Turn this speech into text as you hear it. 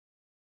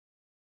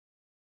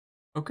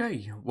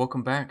Okay,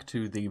 welcome back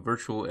to the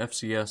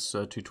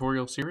Virtual-FCS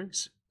tutorial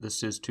series.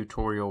 This is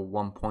tutorial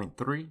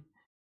 1.3,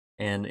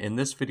 and in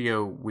this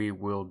video we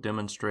will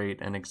demonstrate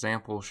an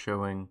example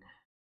showing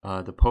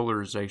the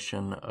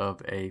polarization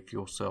of a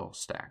fuel cell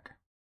stack.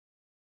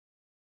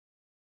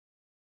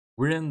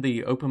 We're in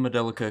the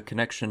OpenModelica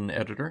connection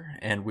editor,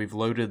 and we've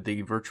loaded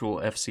the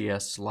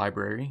Virtual-FCS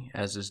library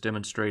as is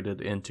demonstrated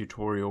in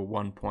tutorial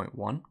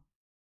 1.1.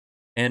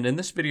 And in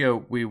this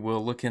video we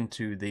will look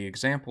into the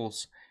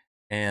examples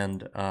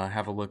and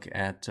have a look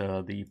at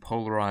the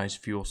polarized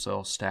fuel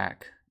cell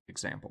stack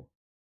example.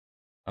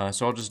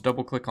 So I'll just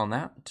double click on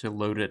that to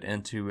load it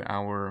into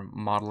our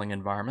modeling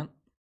environment.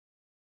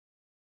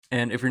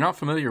 And if you're not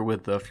familiar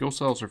with fuel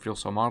cells or fuel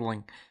cell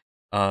modeling,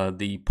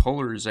 the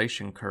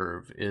polarization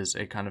curve is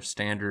a kind of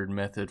standard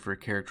method for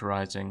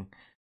characterizing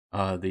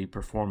the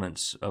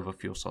performance of a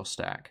fuel cell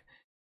stack.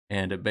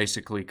 And it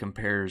basically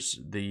compares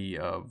the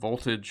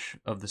voltage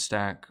of the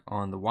stack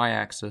on the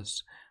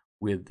y-axis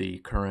with the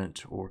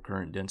current or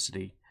current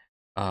density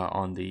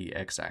on the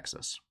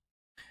x-axis.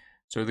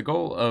 So the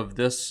goal of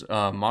this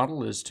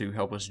model is to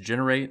help us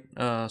generate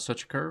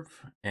such a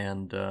curve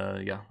and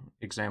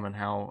examine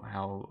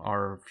how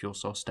our fuel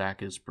cell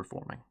stack is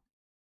performing.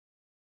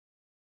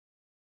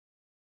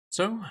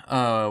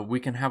 So we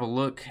can have a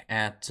look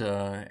at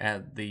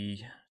the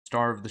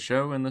star of the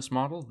show in this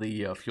model,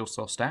 the fuel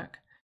cell stack.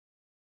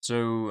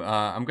 So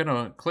I'm going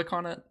to click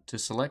on it to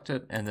select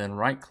it and then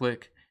right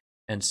click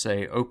and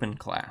say open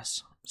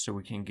class so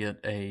we can get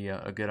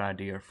a good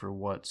idea for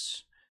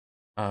what's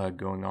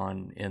going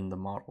on in the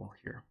model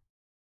here.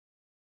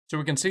 So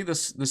we can see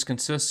this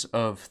consists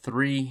of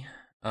three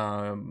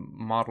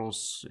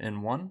models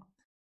in one,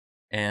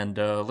 and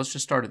let's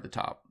just start at the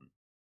top.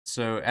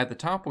 So at the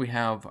top we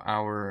have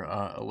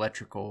our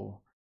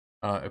electrical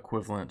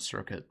equivalent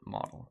circuit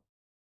model.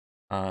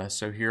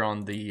 So here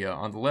on the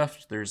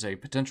left, there's a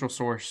potential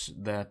source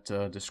that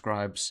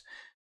describes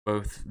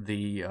both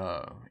the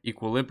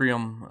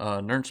equilibrium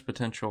Nernst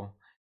potential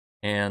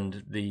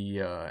and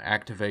the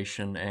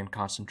activation and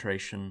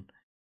concentration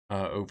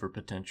over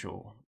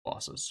potential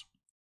losses.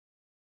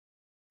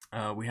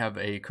 We have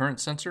a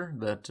current sensor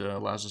that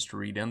allows us to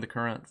read in the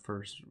current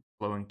for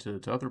flowing to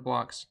other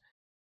blocks.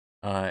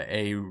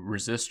 A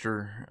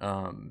resistor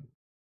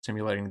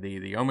simulating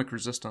the ohmic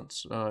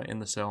resistance in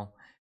the cell,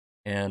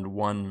 and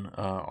one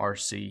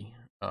RC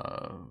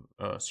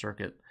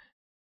circuit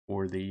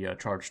for the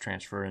charge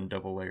transfer and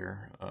double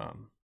layer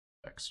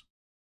effects.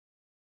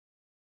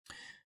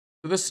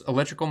 So this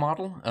electrical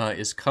model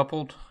is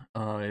coupled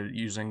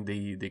using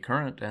the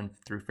current and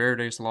through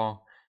Faraday's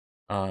law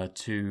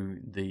to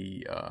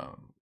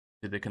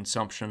the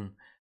consumption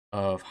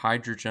of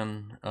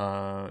hydrogen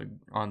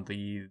on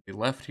the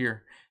left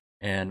here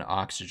and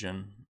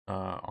oxygen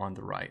on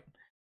the right.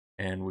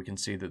 And we can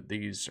see that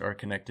these are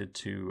connected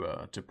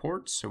to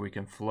ports, so we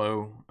can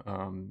flow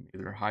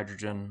either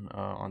hydrogen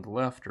on the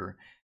left or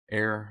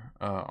air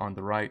on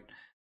the right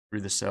through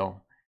the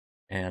cell,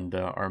 and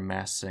our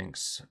mass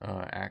sinks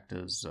act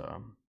as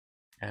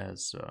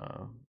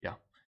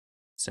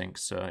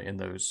sinks in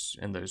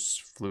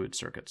those fluid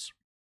circuits.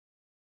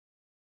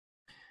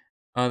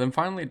 Then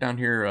finally, down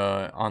here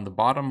on the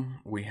bottom,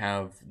 we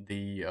have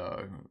the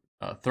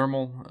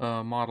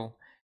thermal model.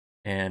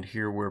 And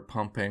here we're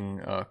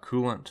pumping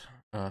coolant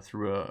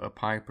through a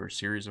pipe or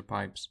series of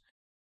pipes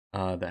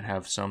that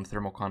have some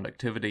thermal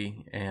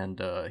conductivity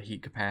and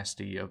heat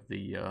capacity of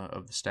the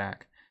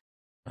stack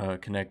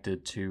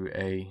connected to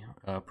a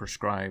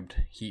prescribed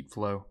heat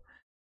flow,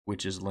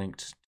 which is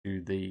linked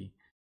to the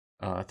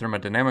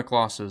thermodynamic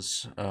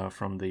losses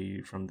from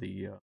the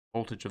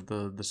voltage of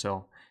the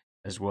cell,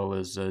 as well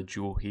as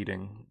joule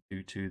heating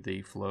due to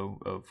the flow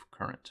of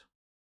current.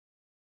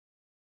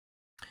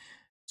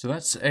 So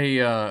that's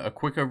a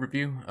quick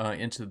overview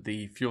into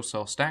the fuel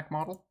cell stack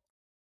model.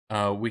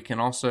 We can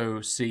also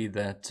see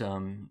that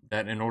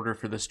that in order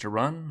for this to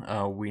run,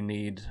 we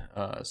need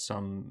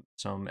some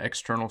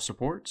external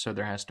support. So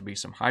there has to be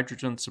some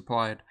hydrogen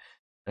supplied,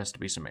 there has to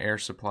be some air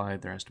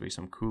supplied, there has to be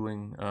some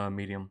cooling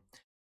medium,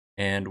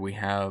 and we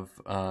have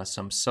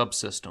some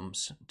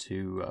subsystems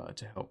to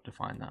help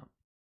define that.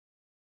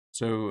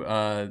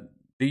 So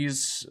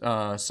these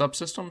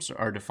subsystems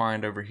are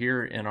defined over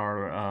here in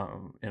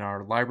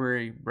our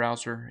library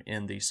browser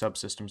in the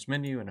subsystems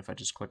menu, and if I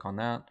just click on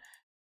that,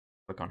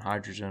 click on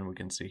hydrogen, we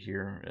can see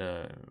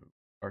here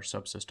our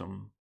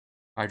subsystem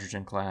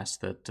hydrogen class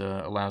that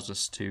allows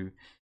us to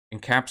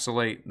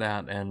encapsulate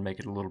that and make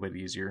it a little bit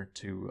easier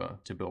to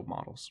build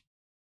models.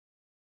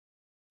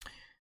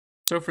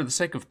 So for the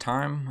sake of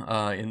time,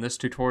 in this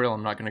tutorial,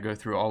 I'm not going to go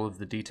through all of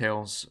the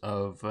details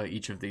of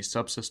each of these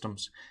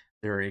subsystems.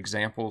 There are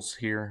examples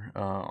here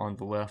on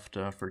the left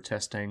for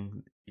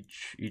testing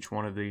each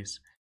one of these.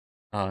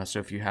 So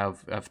if you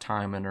have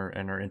time and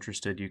are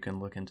interested, you can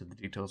look into the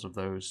details of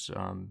those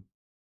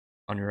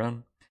on your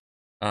own.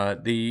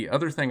 The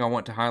other thing I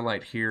want to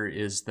highlight here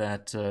is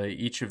that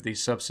each of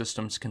these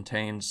subsystems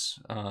contains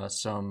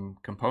some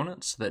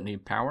components that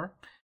need power.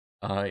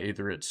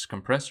 Either it's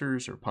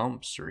compressors or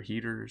pumps or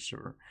heaters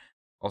or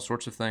all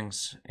sorts of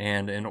things.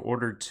 And in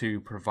order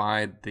to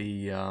provide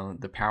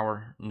the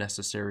power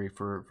necessary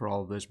for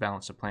all of those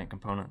balance of plant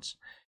components,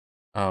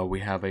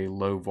 we have a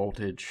low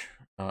voltage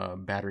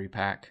battery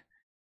pack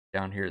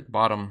down here at the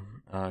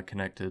bottom,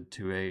 connected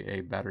to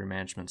a battery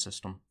management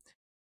system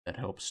that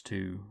helps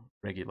to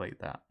regulate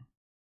that.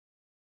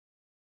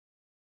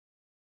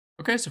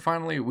 Okay, so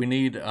finally we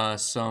need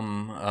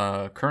some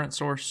current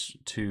source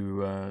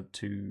to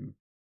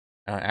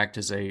act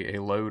as a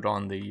load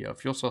on the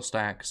fuel cell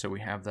stack. So we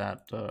have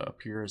that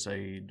appear as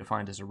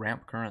defined as a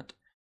ramp current.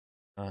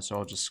 So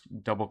I'll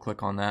just double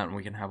click on that, and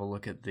we can have a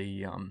look at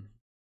the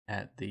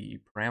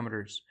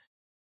parameters.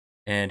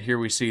 And here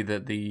we see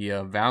that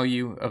the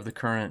value of the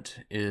current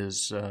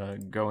is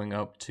going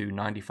up to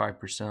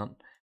 95%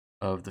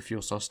 of the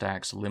fuel cell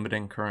stack's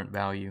limiting current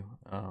value,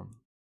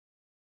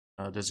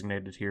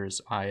 designated here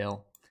as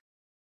IL,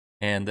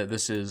 and that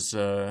this is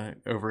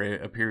over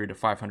a period of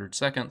 500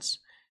 seconds,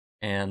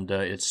 and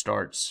it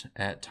starts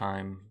at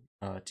time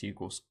t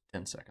equals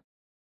 10 seconds.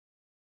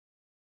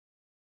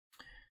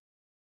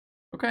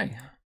 Okay,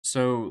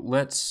 so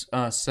let's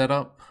set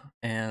up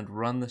and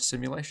run the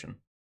simulation.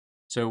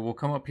 So we'll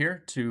come up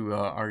here to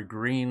our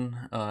green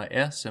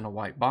S in a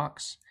white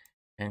box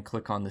and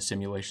click on the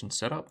simulation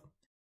setup.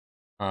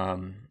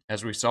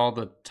 As we saw,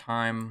 the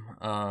time,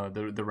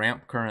 the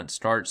ramp current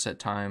starts at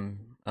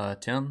time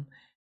 10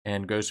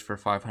 and goes for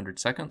 500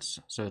 seconds.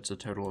 So it's a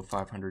total of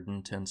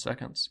 510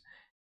 seconds.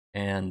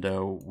 And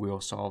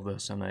we'll solve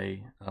this in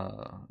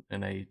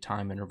a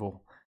time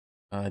interval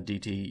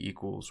dt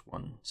equals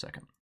 1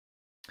 second.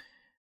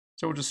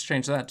 So we'll just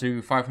change that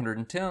to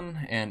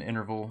 510 and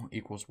interval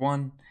equals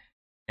 1,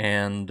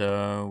 and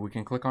we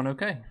can click on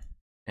OK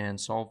and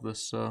solve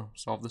this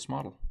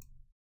model.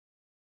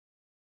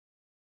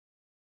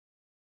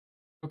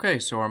 Okay,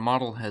 so our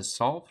model has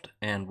solved,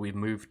 and we've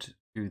moved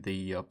to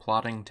the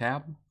plotting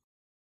tab.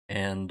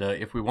 And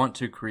if we want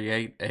to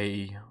create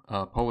a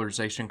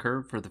polarization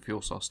curve for the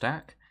fuel cell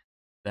stack,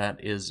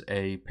 that is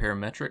a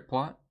parametric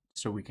plot.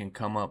 So we can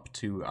come up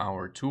to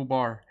our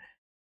toolbar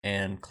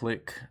and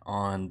click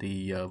on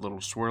the little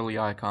swirly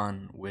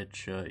icon,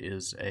 which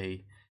is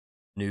a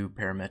new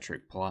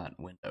parametric plot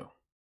window.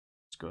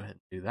 Let's go ahead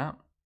and do that.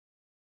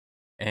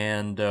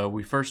 And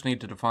we first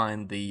need to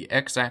define the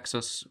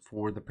x-axis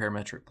for the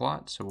parametric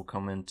plot. So we'll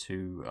come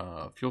into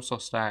fuel cell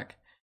stack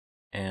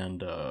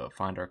and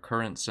find our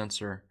current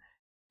sensor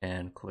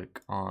and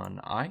click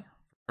on I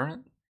for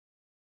current.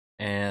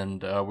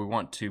 And we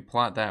want to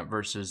plot that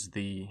versus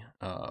the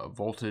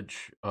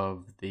voltage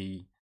of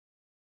the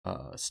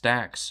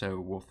stack. So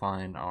we'll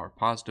find our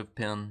positive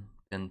pin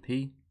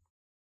P,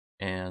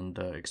 and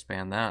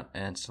expand that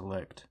and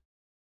select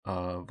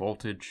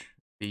voltage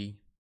V.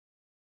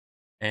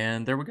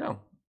 And there we go.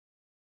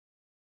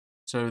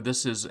 So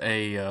this is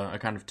a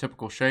kind of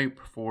typical shape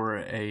for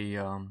a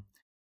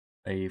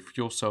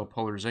fuel cell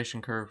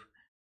polarization curve.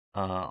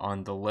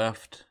 On the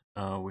left,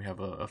 we have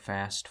a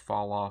fast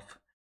fall off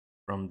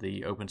from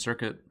the open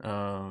circuit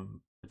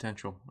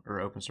potential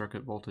or open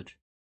circuit voltage,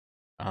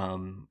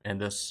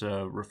 and this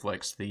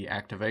reflects the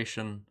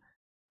activation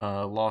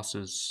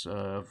losses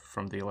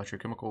from the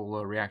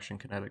electrochemical reaction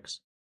kinetics.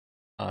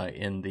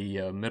 In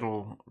the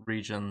middle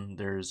region,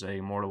 there's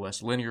a more or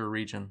less linear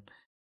region,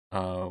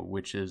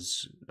 which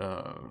is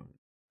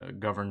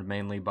governed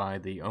mainly by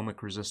the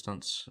ohmic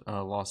resistance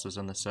losses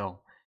in the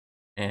cell.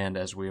 And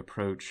as we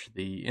approach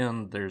the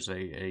end, there's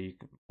a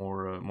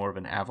more of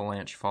an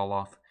avalanche fall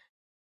off,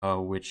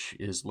 which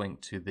is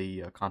linked to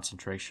the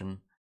concentration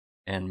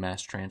and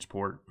mass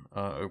transport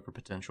over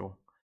potential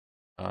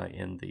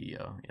in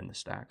the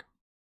stack.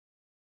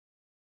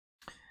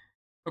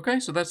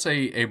 Okay, so that's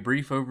a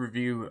brief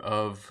overview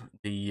of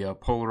the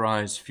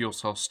polarized fuel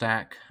cell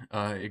stack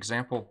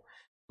example.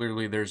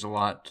 Clearly there's a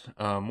lot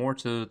more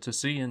to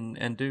see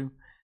and do,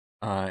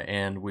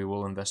 and we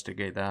will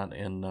investigate that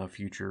in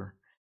future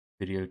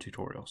video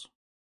tutorials.